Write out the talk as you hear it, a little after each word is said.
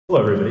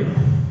Hello everybody.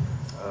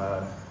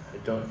 I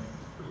don't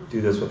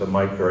do this with a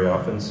mic very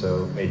often,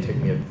 so it may take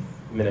me a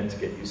minute to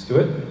get used to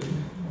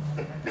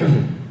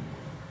it.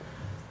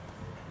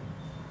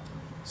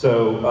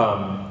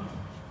 So,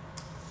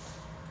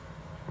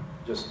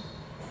 just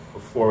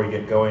before we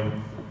get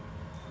going,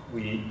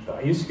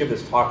 I used to give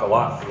this talk a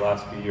lot for the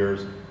last few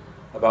years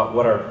about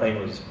what our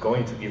plane was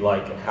going to be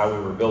like and how we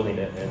were building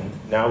it, and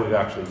now we've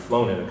actually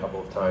flown it a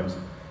couple of times.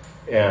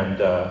 And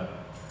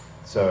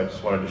so I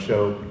just wanted to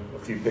show a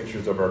few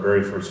pictures of our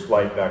very first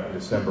flight back in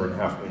December in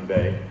Half Moon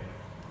Bay.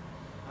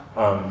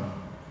 I'm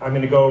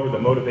going to go over the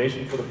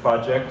motivation for the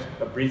project,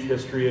 a brief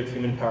history of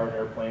human-powered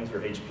airplanes,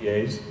 or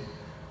HPAs.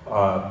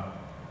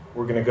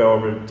 We're going to go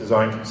over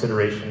design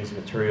considerations,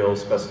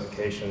 materials,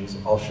 specifications.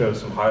 I'll show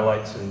some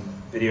highlights and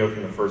video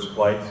from the first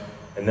flight,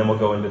 and then we'll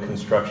go into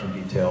construction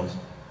details.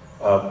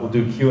 We'll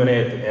do Q&A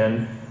at the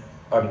end.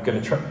 I'm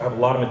going to have a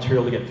lot of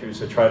material to get through,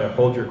 so try to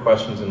hold your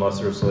questions unless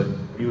there's a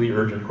really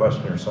urgent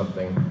question or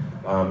something,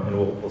 and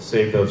we'll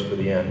save those for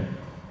the end.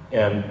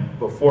 And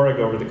before I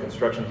go over the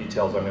construction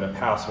details, I'm going to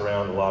pass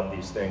around a lot of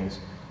these things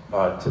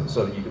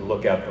so that you can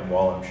look at them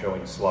while I'm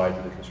showing slides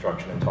of the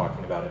construction and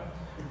talking about it.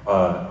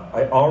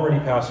 I already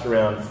passed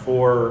around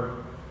 4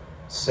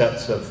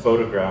 sets of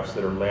photographs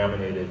that are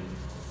laminated.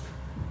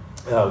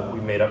 We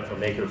made up for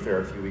Maker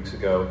Faire a few weeks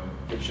ago.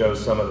 It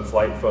shows some of the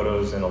flight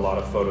photos and a lot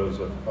of photos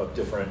of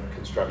different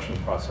construction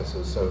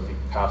processes. So if you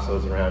pass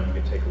those around, you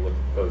can take a look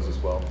at those as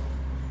well.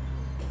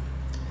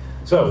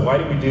 So why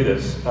did we do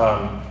this?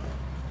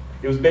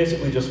 It was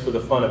basically just for the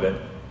fun of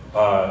it.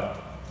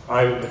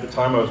 At the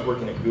time I was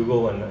working at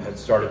Google and had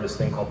started this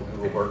thing called the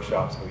Google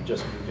Workshops, and we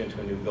just moved into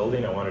a new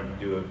building. I wanted to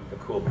do a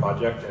cool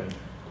project, and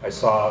I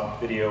saw a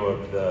video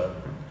of the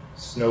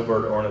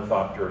Snowbird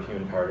Ornithopter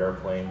human-powered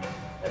airplane,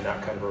 and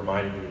that kind of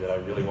reminded me that I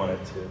really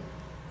wanted to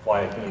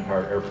fly a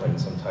human-powered airplane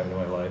sometime in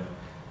my life.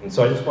 And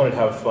so I just wanted to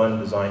have fun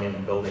designing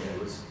and building.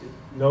 It was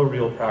no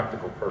real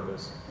practical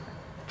purpose.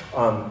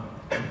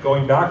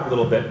 Going back a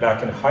little bit,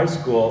 back in high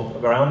school,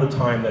 around the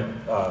time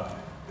that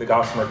the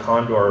Gossamer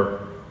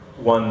Condor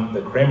won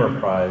the Kramer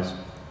Prize,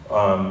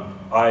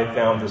 I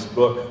found this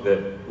book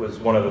that was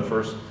one of the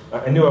first.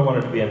 I knew I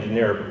wanted to be an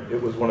engineer, but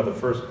it was one of the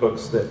first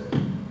books that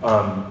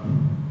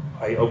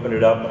I opened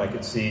it up and I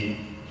could see,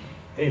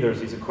 hey,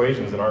 there's these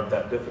equations that aren't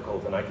that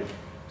difficult, and I could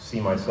see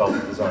myself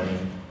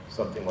designing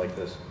something like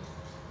this.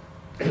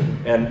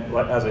 And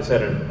as I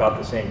said, at about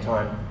the same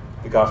time,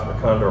 the Gossamer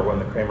Condor won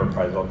the Kramer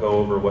Prize. I'll go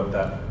over what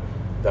that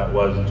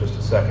was in just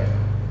a second.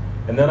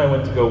 And then I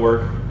went to go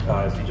work,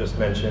 as you just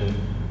mentioned,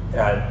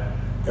 at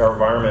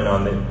AeroVironment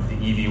on the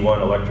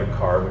EV1 electric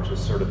car, which is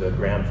sort of the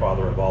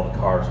grandfather of all the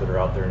cars that are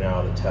out there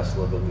now, the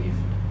Tesla, the Leaf.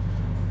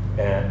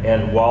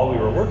 And while we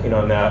were working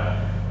on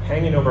that,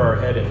 hanging over our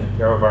head in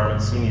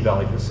AeroVironment's Simi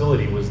Valley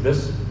facility was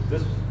this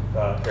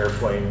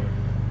airplane,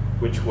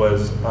 which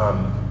was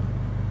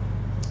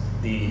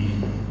the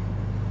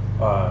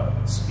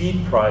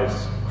Speed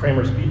Prize,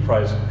 Kramer Speed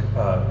Prize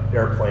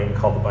airplane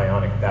called the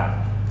Bionic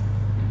Bat.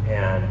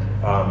 And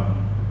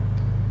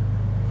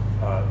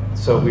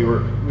so we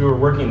were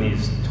working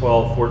these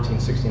 12, 14,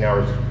 16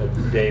 hours a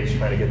day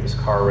trying to get this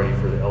car ready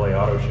for the LA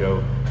Auto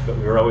Show, but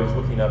we were always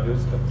looking up. It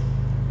was a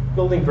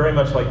building very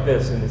much like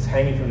this, and it's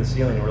hanging from the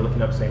ceiling, and we're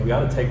looking up saying, we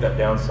ought to take that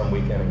down some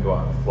weekend and go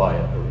out and fly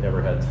it, but we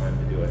never had time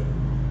to do it.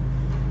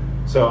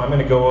 So I'm going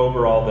to go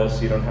over all this,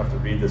 so you don't have to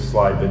read this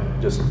slide, but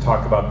just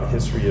talk about the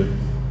history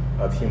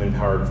of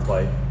human-powered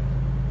flight.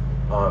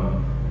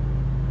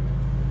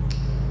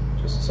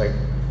 Just a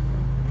second.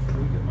 Can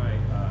we get my,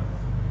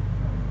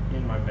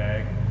 in my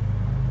bag,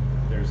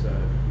 there's a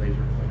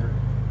laser pointer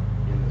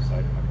in the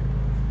side pocket.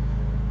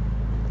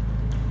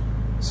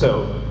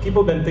 So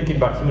people have been thinking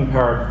about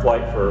human-powered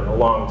flight for a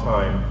long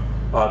time.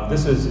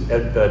 This is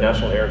at the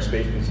National Air and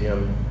Space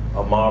Museum,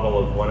 a model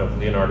of one of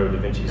Leonardo da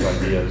Vinci's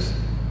ideas.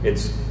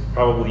 It's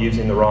probably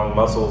using the wrong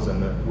muscles,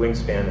 and the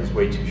wingspan is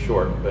way too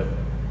short, but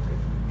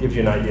it gives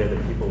you an idea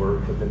that people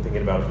have been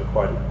thinking about it for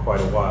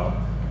quite a while.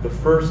 The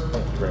first,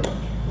 thank you very much.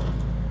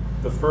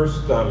 The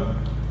first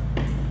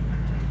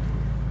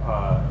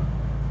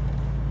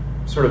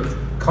sort of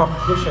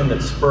competition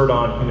that spurred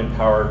on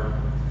human-powered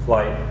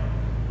flight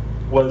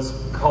was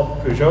called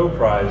the Peugeot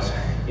Prize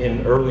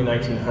in early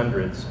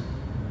 1900s.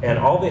 And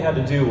all they had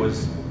to do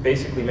was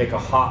basically make a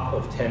hop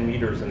of 10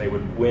 meters, and they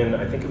would win,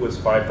 I think it was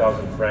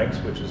 5,000 francs,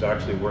 which is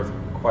actually worth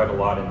quite a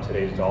lot in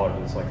today's dollars.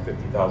 It's like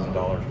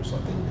 $50,000 or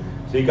something.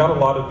 So you got a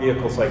lot of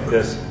vehicles like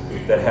this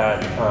that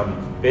had,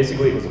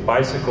 basically it was a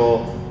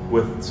bicycle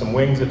with some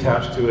wings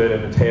attached to it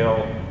and a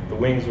tail. The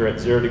wings are at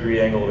 0-degree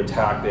angle of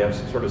attack. They have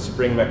some sort of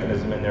spring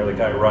mechanism in there. The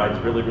guy rides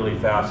really, really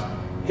fast,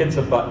 hits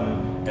a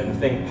button, and the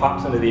thing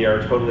pops into the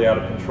air totally out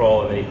of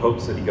control, and then he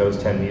hopes that he goes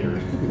 10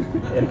 meters.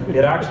 And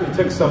it actually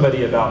took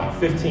somebody about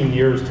 15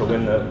 years to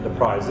win the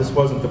prize. This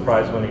wasn't the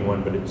prize-winning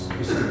one, but it's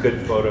just a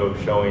good photo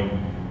showing,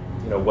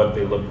 what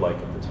they looked like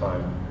at the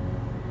time.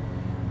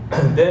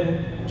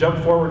 Then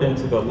jump forward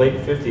into the late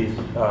 50s.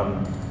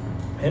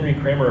 Henry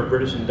Kramer, a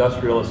British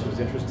industrialist who was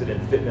interested in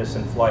fitness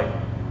and flight,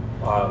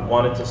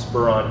 wanted to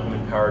spur on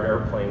human-powered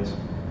airplanes.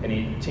 And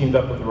he teamed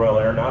up with the Royal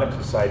Aeronautics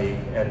Society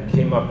and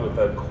came up with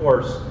a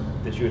course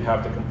that you would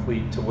have to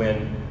complete to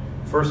win.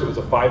 First it was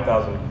a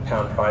 5,000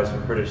 pound prize for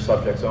British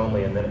subjects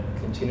only, and then it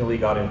continually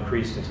got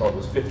increased until it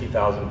was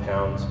 50,000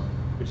 pounds,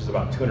 which is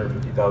about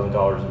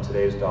 $250,000 in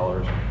today's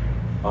dollars,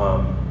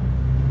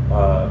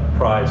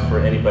 prize for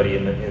anybody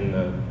in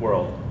the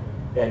world.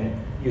 And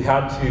you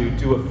had to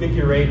do a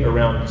figure eight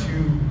around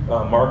two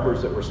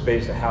markers that were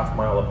spaced a half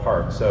mile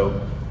apart,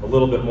 so a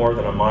little bit more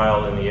than a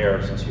mile in the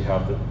air since you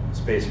have the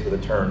space for the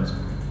turns.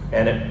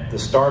 And at the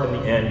start and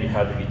the end, you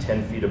had to be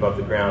 10 feet above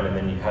the ground, and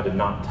then you had to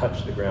not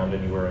touch the ground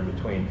anywhere in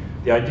between.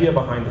 The idea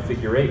behind the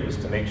figure eight was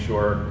to make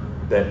sure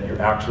that you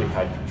actually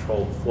had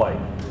controlled flight.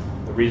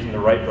 The reason the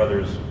Wright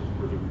brothers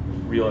were the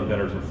real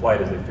inventors of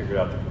flight is they figured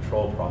out the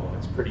control problem.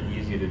 It's pretty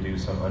easy to do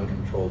some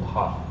uncontrolled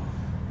hop,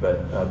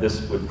 but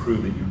this would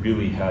prove that you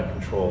really had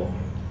control.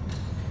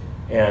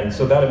 And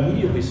so that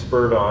immediately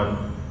spurred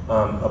on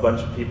a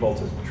bunch of people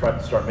to try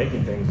to start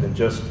making things, and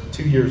just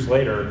 2 years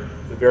later,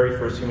 the very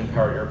first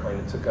human-powered airplane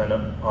that took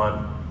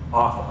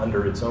off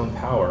under its own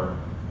power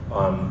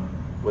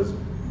was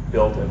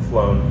built and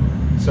flown,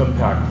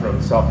 Sumpac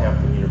from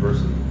Southampton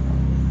University.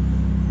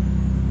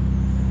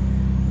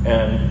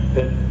 And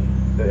the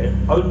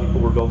other people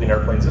were building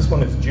airplanes. This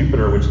one is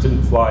Jupiter, which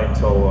didn't fly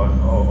until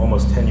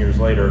almost 10 years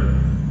later.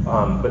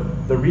 But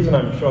the reason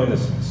I'm showing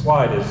this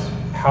slide is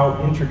how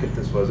intricate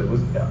this was. It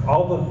was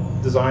all the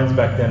designs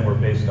back then were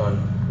based on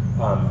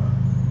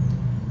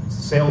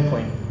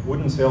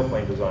wooden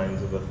sailplane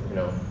designs of the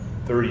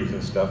 30s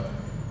and stuff,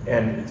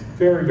 and it's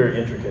very, very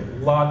intricate.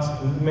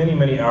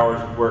 Many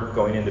hours of work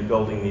going into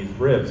building these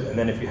ribs, and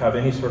then if you have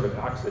any sort of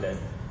accident,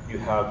 you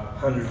have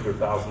hundreds or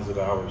thousands of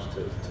hours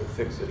to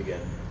fix it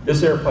again.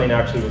 This airplane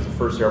actually was the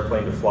first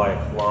airplane to fly a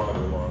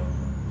kilometer-long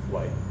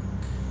flight.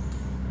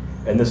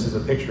 And this is a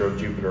picture of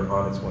Jupiter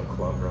on its 1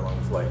 kilometer-long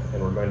flight.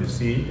 And we're going to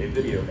see a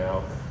video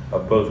now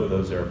of both of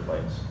those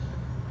airplanes.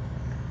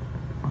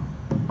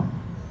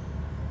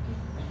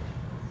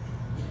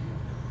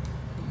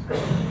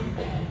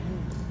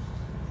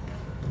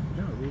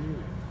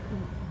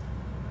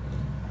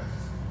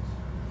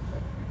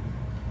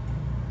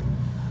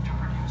 To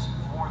produce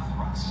more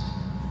thrust.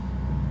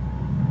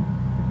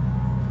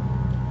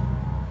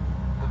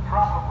 The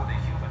problem with a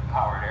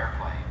human-powered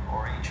airplane,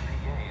 or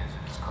HPA as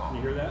it is called,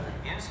 You hear that?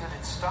 is that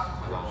it's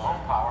stuck with a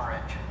low-power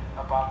engine,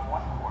 about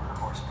 1/4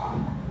 horsepower.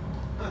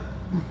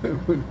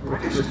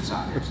 British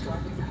designers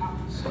tried to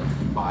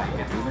compensate by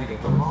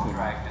emulating the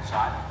low-drag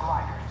design of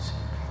gliders,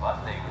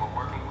 but they were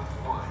working with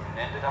wood and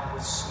ended up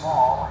with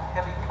small,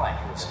 heavy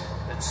planes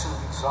that soon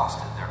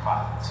exhausted their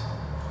pilots.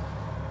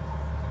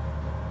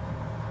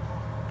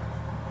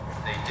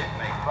 They did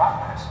make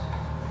progress.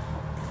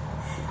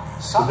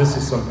 So this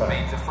is Sumpac.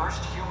 Made the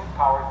first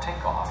human-powered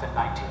takeoff in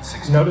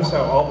 1961. Notice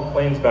how all the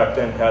planes back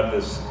then had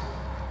this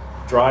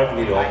drive In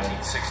wheel.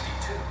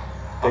 1962,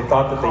 They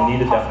thought that they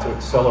needed that to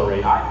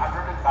accelerate.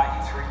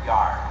 993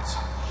 yards.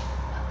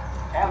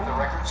 And the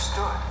record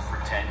stood for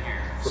 10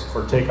 years.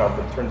 For takeoff.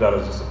 It turns out it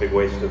was just a big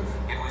waste of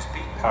It was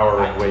beaten power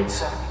in and weight.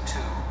 1972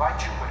 by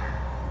Jupiter,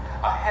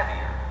 a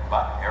heavier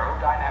but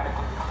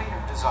aerodynamically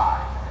cleaner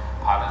design,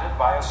 piloted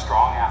by a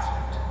strong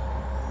athlete.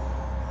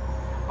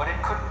 But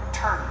it couldn't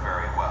turn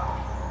very well.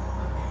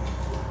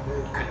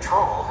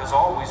 Control has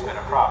always been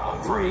a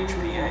problem for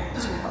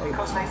HPAs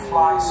because they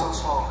fly so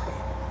slowly,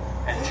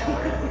 and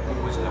Jupiter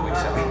was no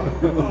exception.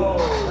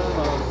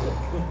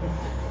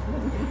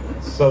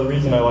 So the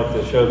reason I like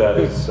to show that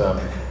is, that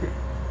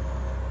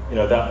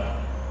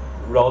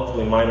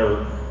relatively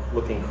minor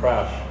looking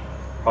crash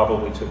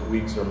probably took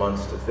weeks or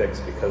months to fix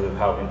because of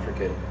how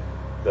intricate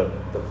the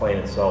plane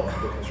itself,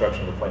 the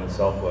construction of the plane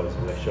itself was,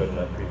 as I showed in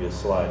that previous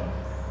slide.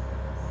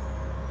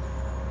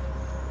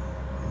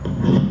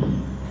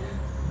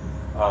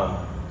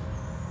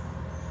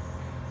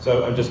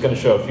 So I'm just going to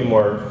show a few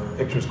more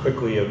pictures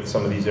quickly of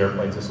some of these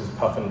airplanes. This is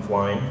Puffin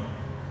flying.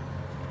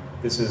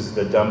 This is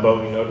the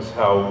Dumbo. You notice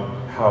how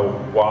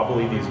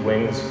wobbly these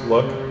wings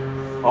look.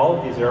 All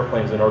of these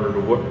airplanes, in order to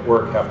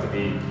work, have to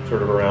be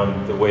sort of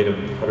around the weight of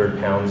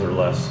 100 pounds or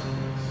less,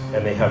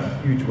 and they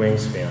have huge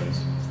wingspans.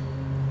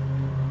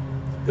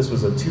 This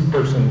was a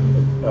two-person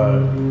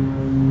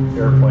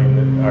airplane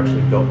that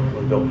actually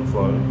was built and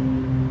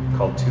flown,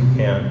 called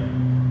Toucan.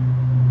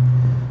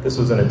 This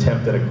was an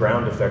attempt at a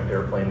ground effect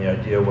airplane. The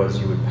idea was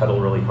you would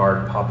pedal really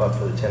hard, pop up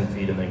to the 10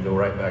 feet, and then go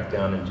right back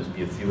down and just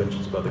be a few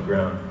inches above the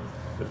ground.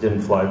 But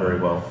didn't fly very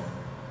well.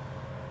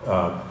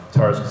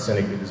 Taras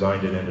Kucinich, who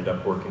designed it, ended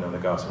up working on the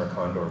Gossamer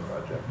Condor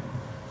project.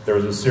 There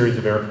was a series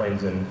of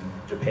airplanes in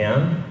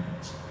Japan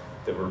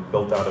that were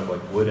built out of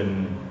like wood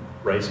and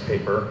rice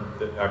paper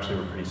that actually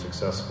were pretty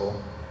successful.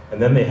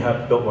 And then they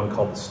built one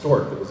called the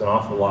Stork that was an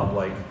awful lot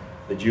like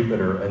the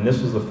Jupiter, and this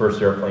was the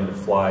first airplane to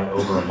fly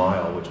over a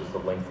mile, which is the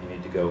length you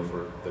need to go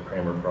for the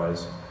Kramer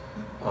Prize.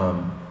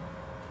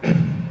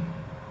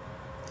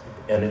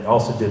 And it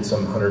also did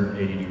some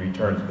 180-degree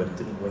turns, but it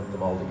didn't link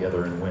them all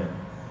together and win.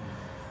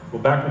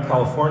 Well, back in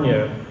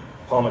California,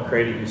 Paul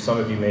McCready, who some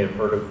of you may have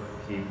heard of,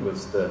 he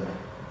was the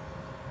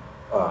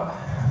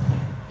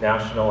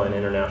national and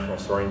international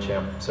soaring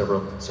champ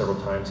several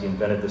times. He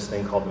invented this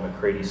thing called the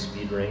McCready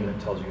speed ring that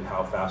tells you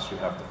how fast you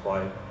have to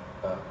fly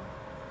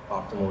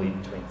optimally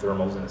between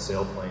thermals in a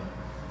sailplane.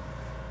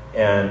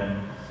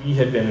 And he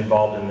had been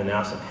involved in the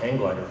NASA hang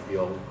glider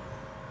field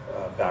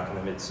back in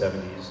the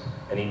mid-70s,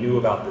 and he knew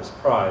about this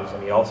prize,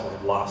 and he also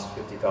had lost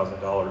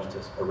 $50,000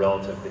 to a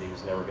relative that he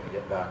was never going to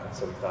get back. And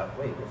so he thought,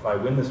 wait, if I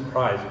win this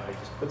prize, if I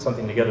just put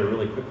something together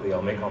really quickly,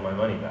 I'll make all my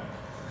money back.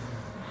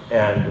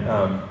 And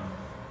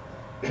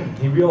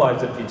he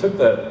realized that if he took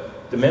the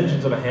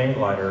dimensions of a hang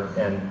glider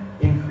and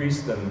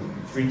increased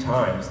them 3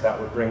 times, that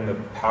would bring the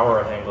power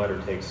a hang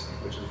glider takes,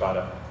 which is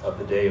of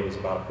the day, it was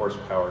about a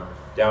horsepower,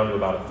 down to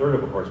about 1/3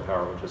 of a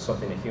horsepower, which is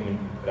something a human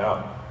can put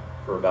out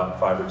for about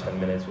 5 or 10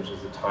 minutes, which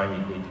is the time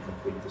you need to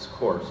complete this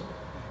course.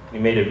 And he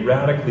made a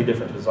radically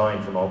different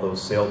design from all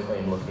those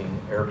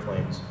sailplane-looking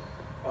airplanes.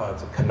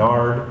 It's a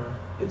canard.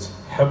 It's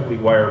heavily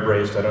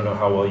wire-braced. I don't know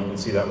how well you can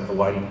see that with the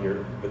lighting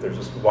here, but there's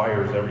just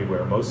wires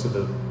everywhere. Most of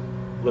the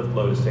lift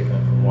load is taken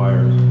up from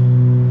wires.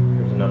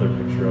 Here's another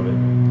picture of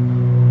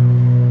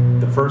it.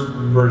 The first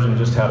version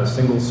just had a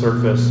single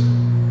surface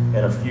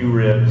and a few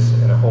ribs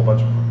and a whole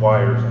bunch of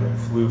wires, and it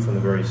flew from the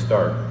very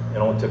start. It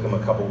only took them a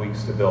couple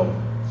weeks to build.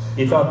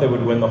 He thought they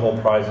would win the whole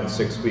prize in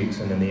 6 weeks,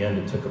 and in the end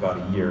it took about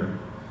a year.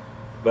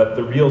 But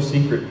the real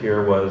secret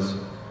here was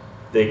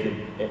they could,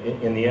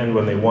 in the end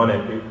when they won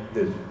it, it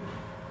was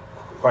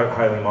quite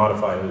highly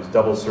modified. It was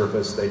double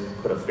surface. They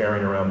put a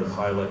fairing around the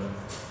pilot.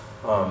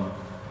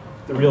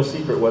 The real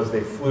secret was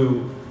they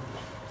flew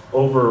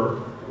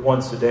over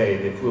once a day.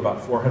 They flew about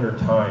 400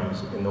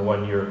 times in the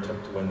 1 year it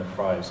took to win the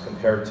prize,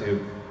 compared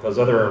to those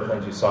other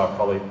airplanes you saw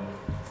probably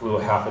flew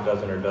a half a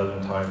dozen or a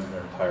dozen times in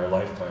their entire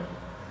lifetime.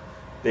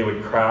 They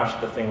would crash,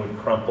 the thing would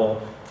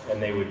crumple,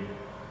 and they would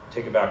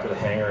take it back to the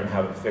hangar and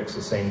have it fixed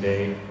the same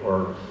day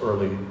or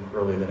early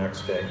the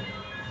next day.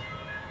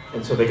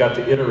 And so they got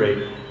to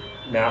iterate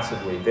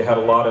massively. They had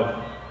a lot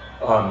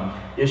of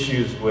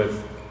issues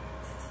with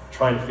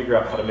trying to figure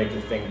out how to make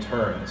the thing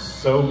turn. It's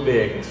so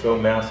big and so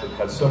massive,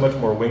 had so much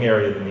more wing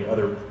area than the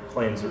other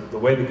planes. The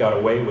way they got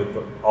away with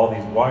all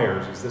these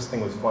wires is this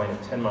thing was flying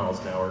at 10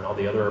 miles an hour and all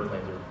the other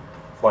airplanes are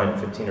flying at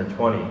 15 or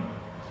 20.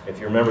 If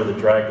you remember, the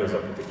drag goes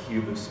up with the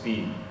cube of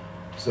speed.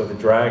 So the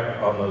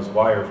drag on those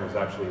wires was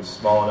actually a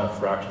small enough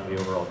fraction of the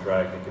overall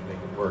drag that could make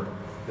it work.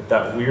 But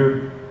that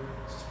weird,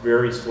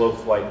 very slow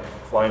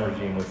flying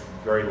regime with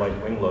very light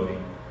wing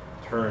loading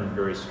turned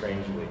very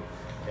strangely.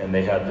 And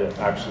they had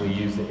to actually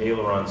use the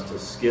ailerons to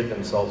skid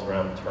themselves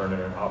around and turn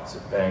in an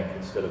opposite bank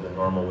instead of the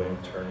normal way of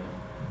turning.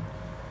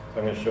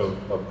 So I'm going to show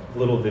a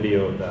little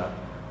video of that.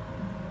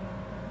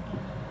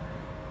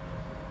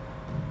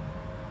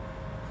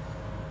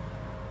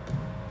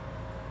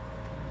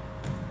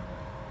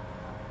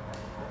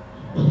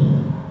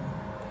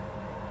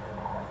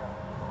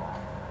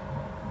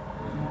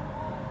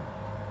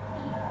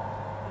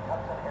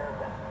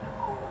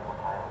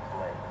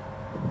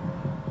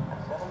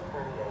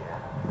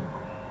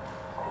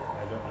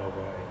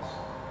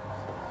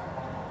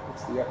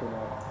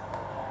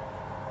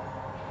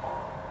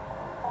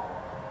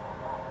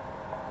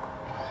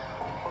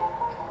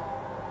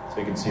 So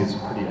you can see it's a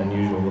pretty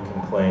unusual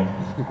looking plane.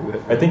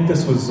 I think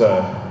this was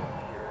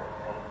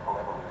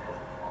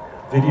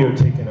video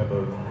taken of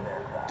a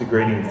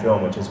degrading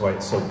film, which is why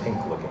it's so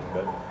pink looking.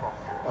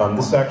 But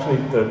this is actually,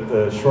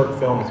 the short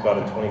film is about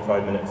a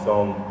 25-minute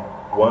film,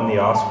 won the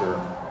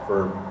Oscar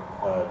for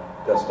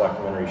Best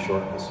Documentary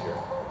Short this year.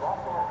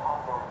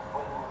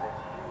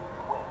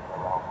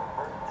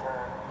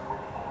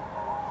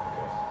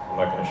 I'm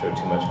not going to show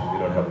too much because we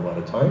don't have a lot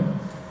of time,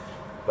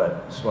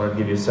 but just wanted to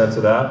give you a sense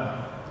of that.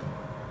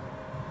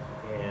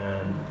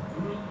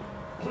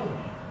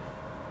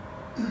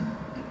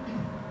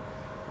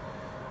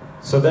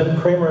 So then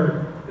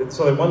Kramer,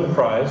 so they won the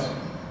prize.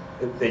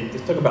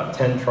 It took about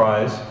 10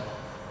 tries.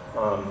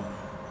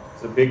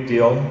 It's a big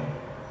deal.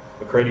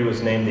 McCready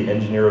was named the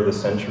Engineer of the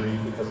Century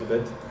because of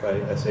it by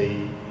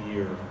SAE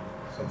or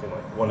something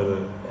like one of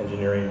the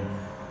engineering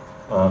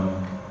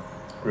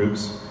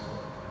groups.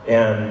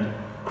 And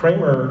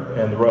Kramer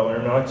and the Royal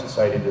Aeronautics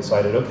Society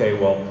decided, okay,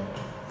 well,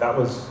 that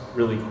was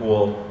really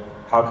cool.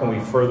 How can we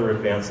further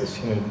advance this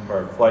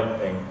human-powered flight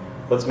thing?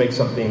 Let's make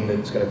something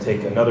that's going to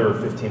take another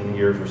 15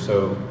 years or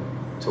so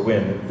to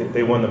win.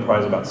 They won the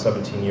prize about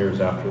 17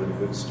 years after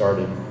it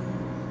started.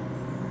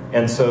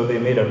 And so they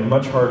made a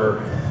much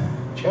harder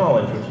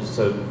challenge, which is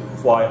to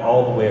fly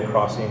all the way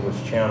across the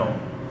English Channel.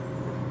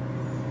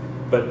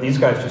 But these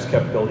guys just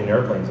kept building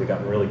airplanes. They'd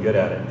gotten really good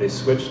at it. They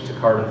switched to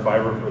carbon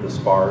fiber for the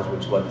spars,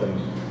 which let them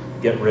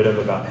get rid of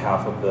about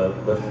half of the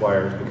lift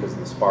wires because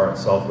the spar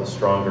itself was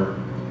stronger.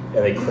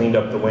 And they cleaned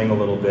up the wing a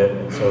little bit,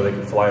 and so they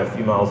could fly a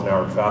few miles an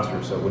hour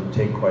faster, so it wouldn't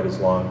take quite as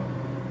long.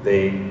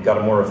 They got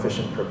a more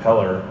efficient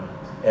propeller,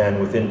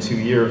 and within 2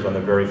 years, on the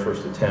very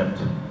first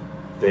attempt,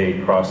 they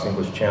crossed the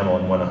English Channel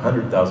and won a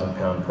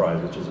 100,000-pound prize,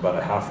 which is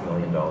about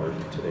 $500,000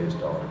 in today's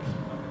dollars.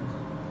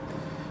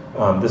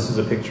 This is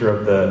a picture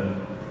of the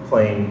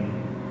plane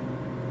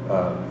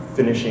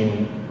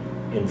finishing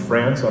in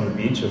France on the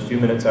beach a few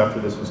minutes after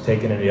this was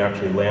taken, and he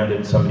actually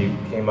landed. Somebody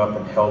came up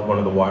and held one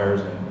of the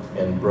wires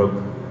and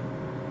broke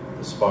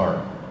the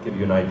spar. Give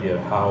you an idea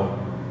of how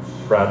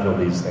fragile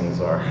these things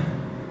are.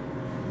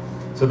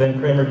 So then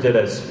Kramer did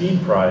a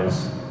speed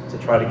prize to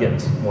try to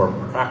get more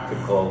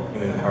practical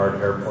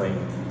human-powered airplane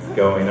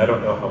going. I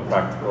don't know how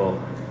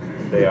practical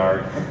they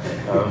are.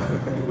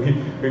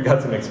 We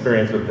got some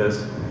experience with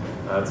this.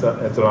 It's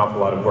an awful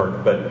lot of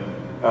work, but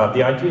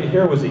the idea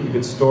here was that you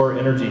could store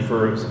energy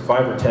for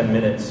 5 or 10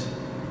 minutes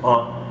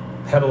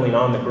pedaling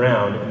on the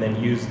ground, and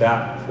then use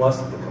that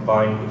plus the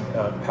combined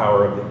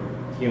power of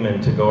the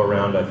human to go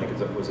around. I think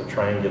it was a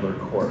triangular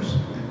course.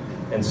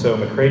 And so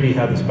McCready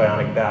had this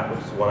bionic bat,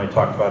 which is the one I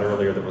talked about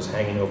earlier, that was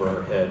hanging over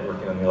her head,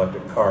 working on the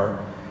electric car.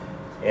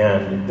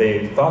 And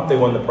they thought they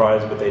won the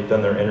prize, but they'd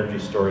done their energy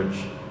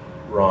storage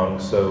wrong.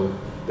 So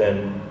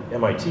then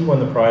MIT won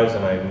the prize,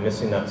 and I'm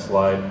missing that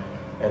slide.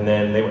 And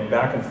then they went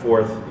back and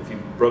forth. If you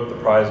broke the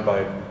prize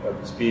by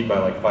speed by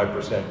like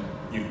 5%,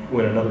 you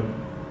win another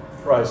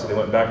prize. So they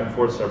went back and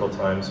forth several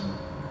times.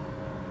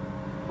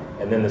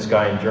 And then this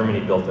guy in Germany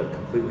built a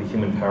completely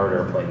human-powered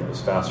airplane that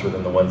was faster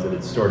than the ones that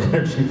had stored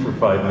energy for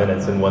 5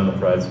 minutes and won the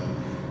prize.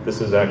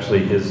 This is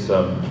actually his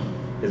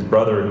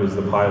brother, who was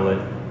the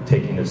pilot,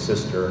 taking his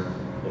sister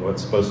in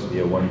what's supposed to be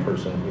a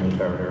one-person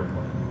human-powered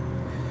airplane.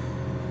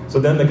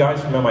 So then the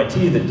guys from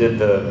MIT that did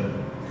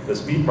the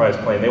speed prize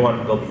plane, they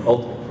wanted to build the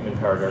ultimate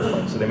human-powered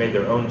airplane. So they made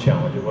their own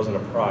challenge. It wasn't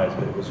a prize,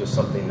 but it was just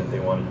something that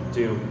they wanted to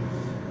do.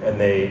 And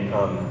they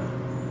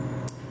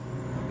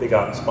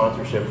got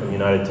sponsorship from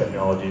United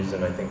Technologies,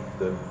 and I think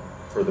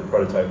for the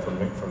prototype from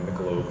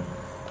Michelob.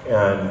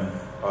 And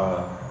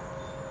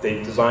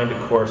they designed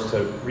a course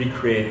to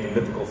recreate the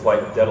mythical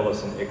flight of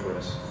Daedalus and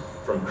Icarus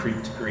from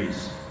Crete to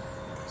Greece.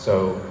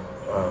 So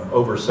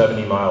over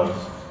 70 miles.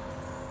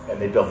 And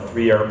they built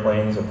 3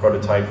 airplanes, a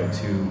prototype and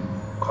 2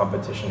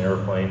 competition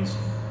airplanes.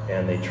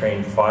 And they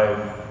trained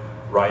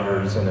 5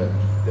 riders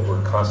that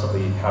were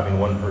constantly having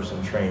one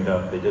person trained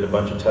up. They did a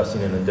bunch of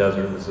testing in the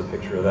desert. This is a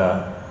picture of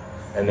that.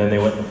 And then they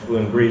went and flew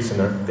in Greece,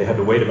 and they had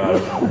to wait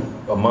about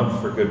a month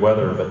for good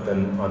weather, but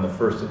then on the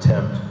first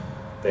attempt,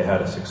 they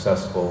had a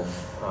successful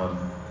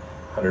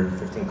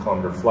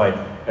 115-kilometer flight.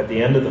 At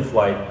the end of the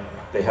flight,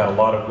 they had a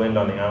lot of wind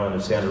on the island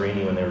of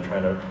Santorini when they were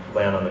trying to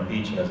land on the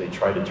beach, and as they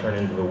tried to turn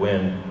into the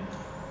wind,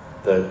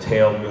 the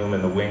tail boom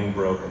and the wing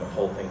broke, and the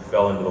whole thing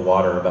fell into the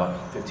water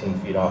about 15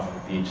 feet off the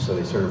beach, so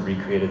they sort of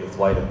recreated the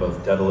flight of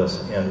both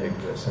Daedalus and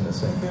Icarus in the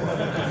same flight.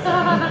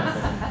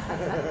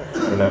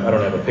 I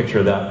don't have a picture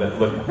of that, but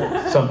look,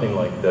 something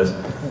like this.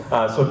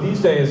 So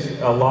these days,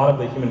 a lot of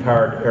the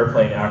human-powered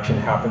airplane action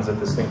happens at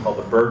this thing called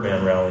the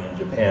Birdman Rally in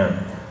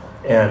Japan.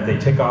 And they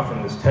take off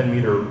in this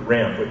 10-meter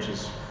ramp, which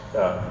is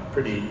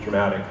pretty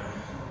dramatic,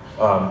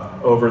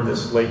 over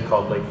this lake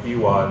called Lake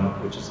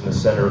Biwa, which is in the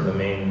center of the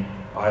main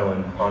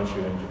island, Honshu,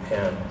 in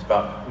Japan. It's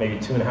about maybe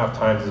 2.5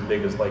 times as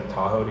big as Lake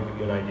Tahoe, to give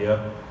you an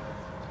idea.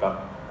 It's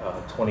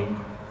about 20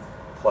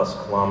 plus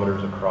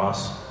kilometers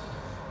across.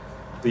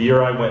 The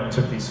year I went and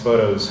took these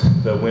photos,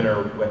 the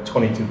winner went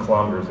 22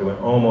 kilometers. They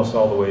went almost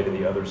all the way to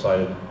the other side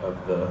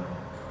of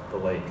the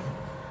lake.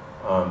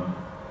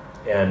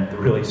 And the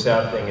really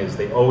sad thing is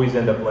they always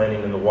end up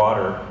landing in the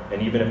water,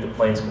 and even if the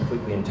plane's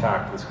completely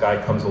intact, this guy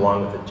comes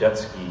along with a jet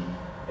ski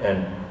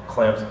and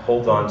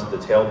holds on to the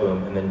tail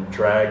boom and then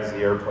drags the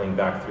airplane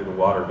back through the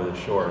water to the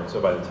shore. And so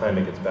by the time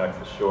it gets back to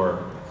the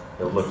shore,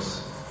 it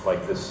looks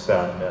like this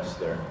sad mess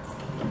there.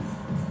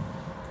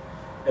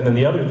 And then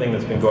the other thing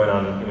that's been going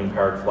on in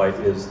human-powered flight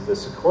is the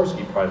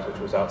Sikorsky Prize, which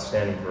was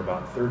outstanding for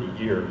about 30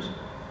 years.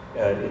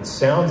 It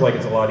sounds like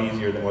it's a lot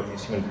easier than what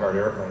these human-powered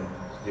airplanes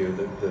do.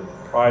 The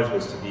prize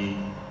was to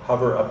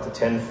hover up to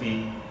 10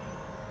 feet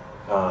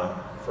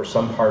for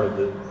some part of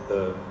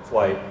the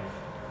flight,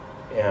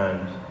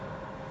 and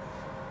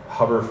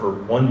hover for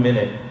 1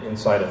 minute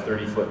inside a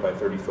 30-foot by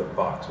 30-foot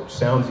box, which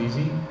sounds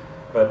easy,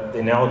 but the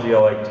analogy I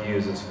like to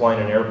use is flying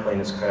an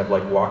airplane is kind of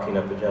like walking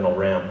up a gentle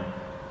ramp,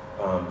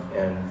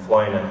 and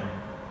flying a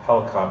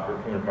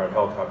helicopter, human-powered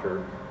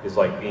helicopter, is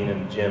like being in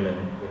a gym and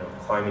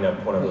climbing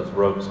up one of those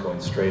ropes going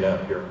straight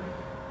up.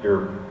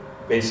 You're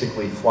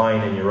basically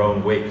flying in your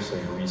own wake, so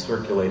you're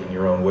recirculating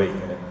your own wake,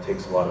 and it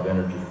takes a lot of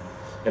energy.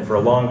 And for a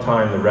long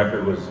time, the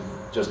record was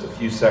just a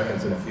few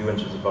seconds and a few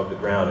inches above the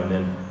ground, and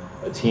then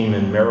a team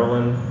in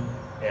Maryland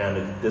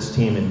and this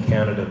team in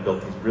Canada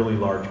built these really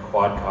large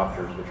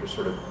quadcopters, which are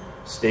sort of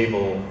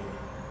stable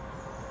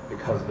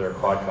because their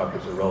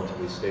quadcopters are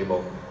relatively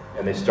stable.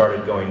 And they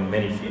started going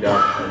many feet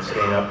up and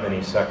staying up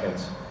many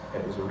seconds,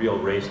 and it was a real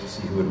race to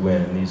see who would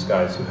win. And these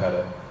guys who had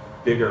a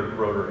bigger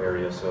rotor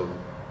area, so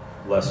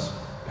less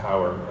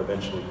power,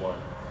 eventually won.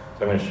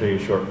 So I'm going to show you a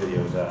short video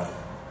of that.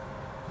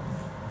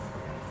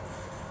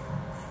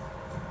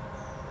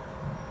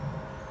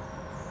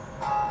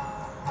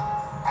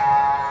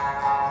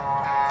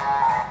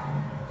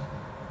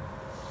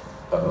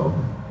 Uh-oh.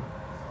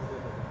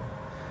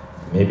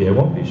 Maybe I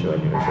won't be showing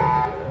you a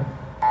short video then.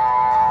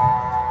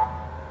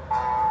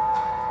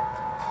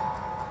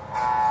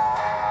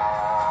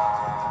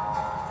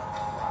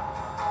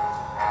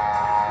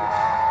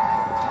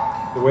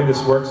 the way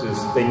this works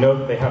is they know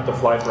that they have to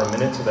fly for a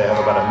minute, so they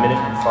have about 1 minute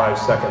and 5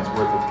 seconds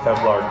worth of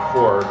Kevlar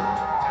cord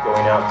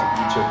going out to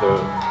each of the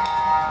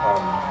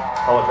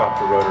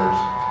helicopter rotors,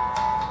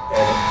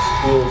 and it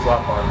spools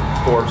up on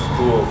 4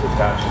 spools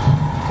attached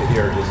to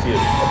here. You'll see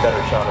a better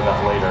shot of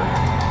that later.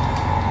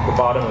 The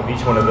bottom of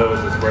each one of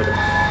those is where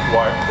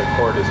the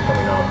cord is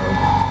coming off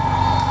of.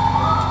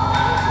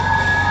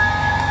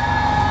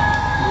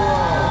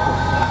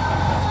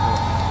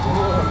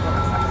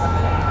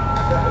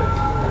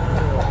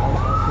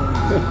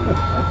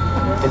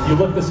 If you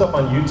look this up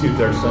on YouTube,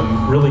 there's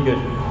some really good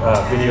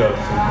video of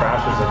some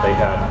crashes that they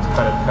had. It's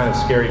kind of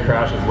scary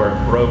crashes where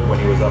it broke when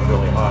he was up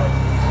really high.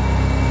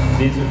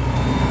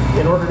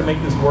 In order to make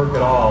this work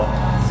at all,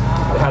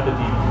 it had to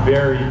be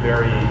very,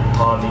 very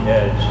on the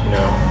edge, you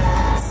know,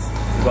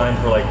 designed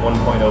for like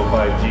 1.05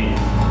 Gs.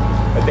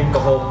 I think the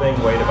whole thing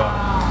weighed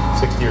about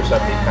 60 or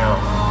 70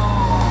 pounds,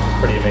 which is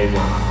pretty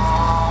amazing.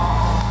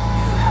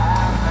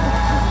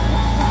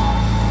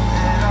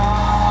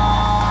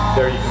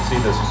 There you can see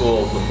the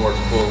spools, the 4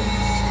 spools.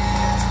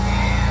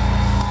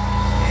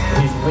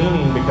 He's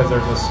leaning because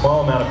there's a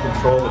small amount of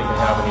control that he can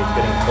have when he's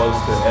getting close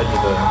to the edge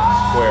of the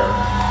square.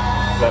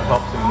 That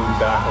helps him move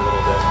back a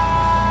little bit.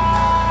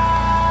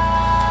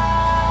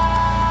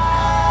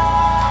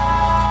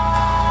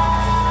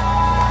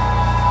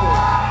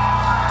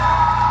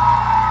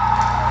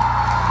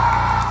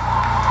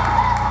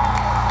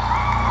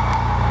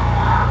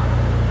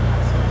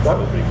 That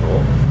was pretty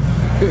cool.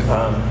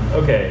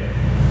 Okay.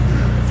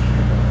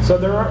 So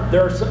there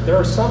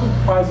are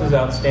some prizes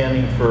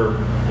outstanding for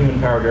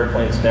human-powered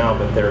airplanes now,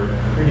 but they're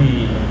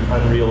pretty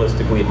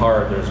unrealistically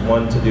hard. There's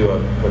one to do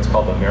what's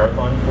called a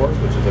marathon course,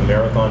 which is a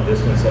marathon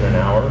distance in an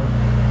hour.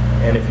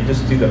 And if you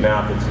just do the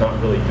math, it's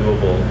not really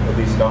doable, at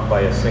least not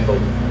by a single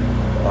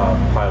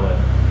pilot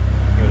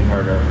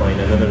human-powered airplane.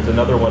 And then there's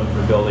another one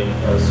for building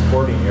a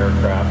sporting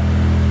aircraft.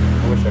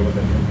 I wish I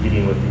wasn't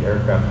competing with the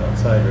aircraft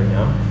outside right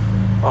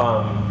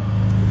now.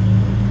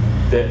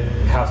 That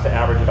has to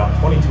average about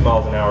 22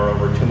 miles an hour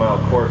over a 2-mile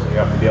course, and you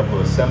have to be able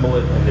to assemble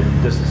it and then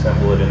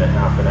disassemble it in a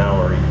half an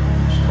hour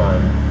each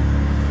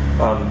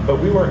time. But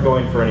we weren't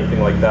going for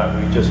anything like that.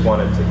 We just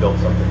wanted to build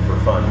something for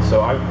fun.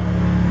 So I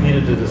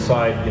needed to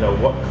decide, you know,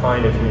 what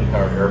kind of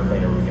human-powered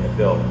airplane are we going to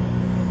build?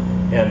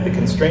 And the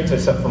constraints I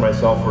set for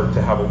myself were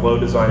to have a low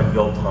design and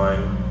build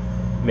time,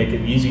 make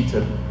it easy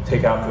to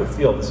take out to the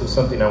field. This is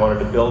something I wanted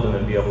to build and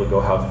then be able to go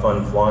have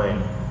fun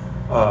flying.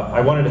 I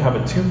wanted to have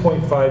a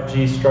 2.5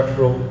 G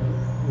structural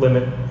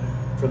limit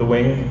for the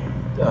wing.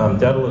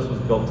 Daedalus was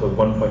built to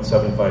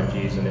 1.75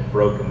 Gs and it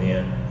broke in the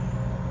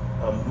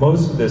end.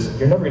 Most of this,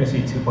 you're never going to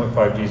see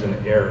 2.5 Gs in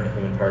the air in a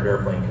human-powered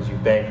airplane because you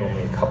bank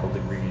only a couple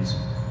degrees.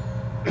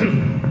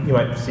 You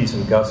might see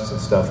some gusts and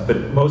stuff, but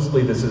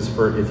mostly this is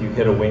for if you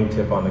hit a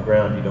wingtip on the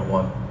ground, you don't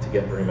want to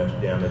get very much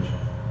damage.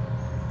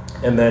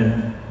 And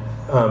then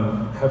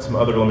have some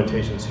other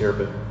limitations here,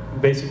 but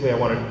basically I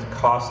wanted it to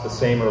cost the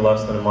same or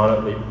less than a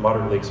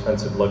moderately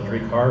expensive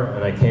luxury car,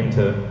 and I came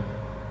to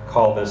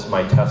call this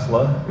my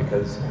Tesla,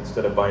 because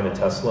instead of buying a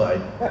Tesla,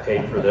 I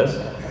paid for this.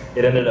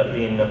 It ended up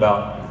being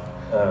about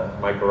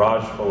my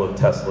garage full of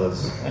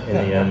Teslas in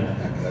the end,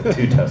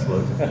 2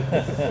 Teslas.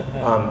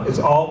 It's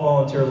all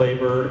volunteer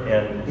labor,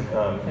 and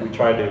we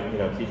tried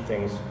to keep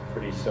things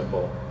pretty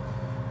simple.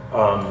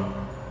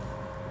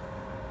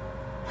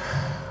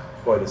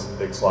 Boy, this is a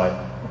big slide.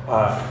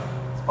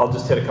 I'll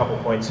just hit a couple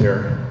points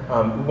here.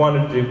 We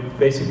wanted to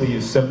basically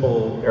use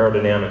simple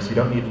aerodynamics. You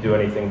don't need to do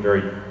anything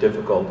very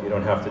difficult. You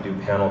don't have to do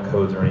panel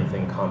codes or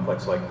anything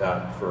complex like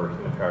that for a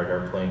human-powered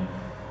airplane.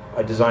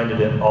 I designed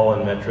it all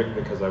in metric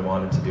because I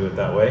wanted to do it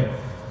that way.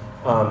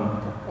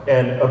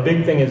 And a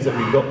big thing is that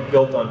we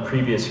built on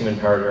previous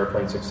human-powered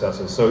airplane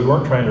successes. So we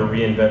weren't trying to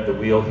reinvent the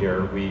wheel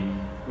here. We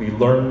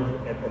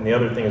learned, and the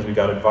other thing is we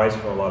got advice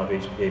from a lot of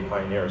HPA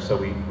pioneers. So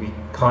we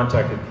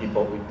contacted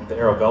people, the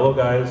Aerovelo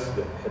guys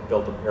that had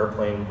built an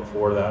airplane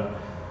before that,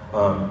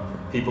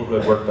 people who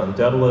had worked on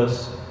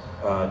Daedalus,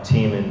 a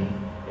team in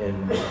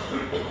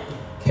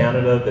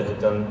Canada that had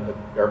done an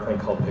airplane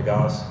called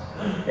Pegasus,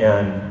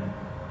 and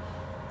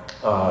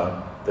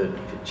the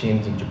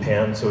teams in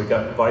Japan. So we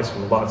got advice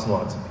from lots and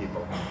lots of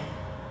people.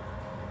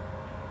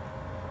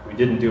 We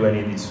didn't do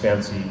any of these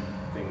fancy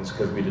things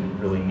because we didn't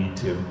really need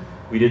to.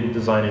 We didn't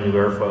design a new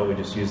airfoil, we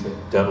just used the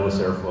Daedalus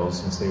airfoils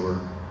since they were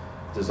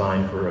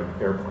designed for an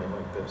airplane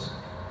like this.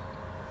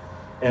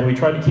 And we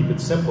tried to keep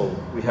it simple.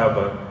 We have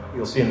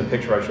you'll see in the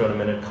picture I showed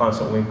in a minute,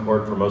 constant wing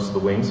chord for most of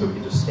the wings, so we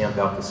can just stamp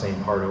out the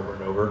same part over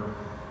and over.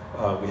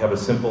 We have a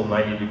simple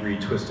 90-degree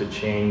twisted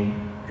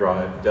chain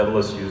drive.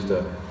 Daedalus used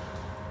a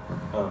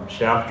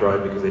shaft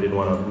drive because they didn't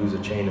want to lose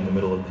a chain in the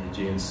middle of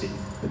the GNC.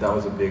 But that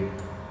was a big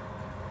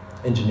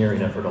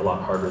engineering effort, a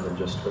lot harder than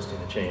just twisting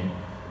a chain.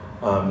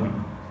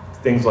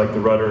 Things like the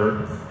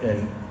rudder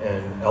and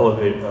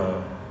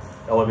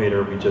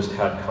elevator, we just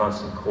had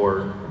constant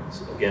core,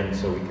 again,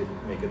 so we could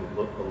make it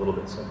look a little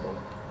bit simple.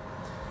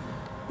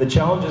 The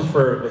challenges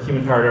for a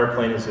human-powered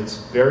airplane is it's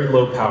very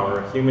low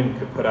power. A human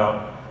could put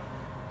out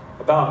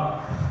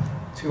about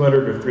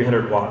 200 or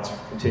 300 watts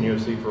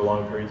continuously for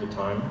long periods of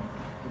time.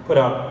 put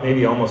out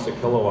maybe almost a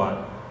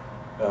kilowatt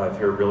if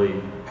you're a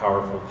really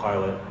powerful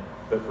pilot,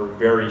 but for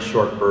very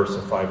short bursts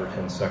of 5 or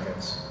 10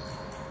 seconds.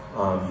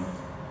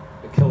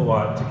 A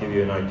kilowatt, to give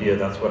you an idea,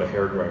 that's what a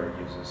hairdryer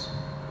uses.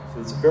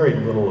 So it's a very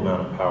little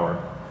amount of power.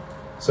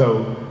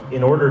 So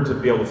in order to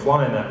be able to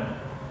fly in that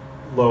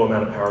low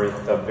amount of power, you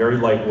have to have very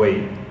light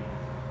weight.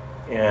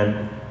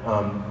 And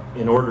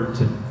in order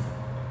to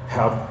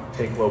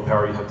take low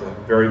power, you have to have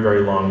very,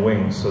 very long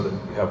wings so that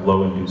you have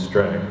low induced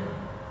drag.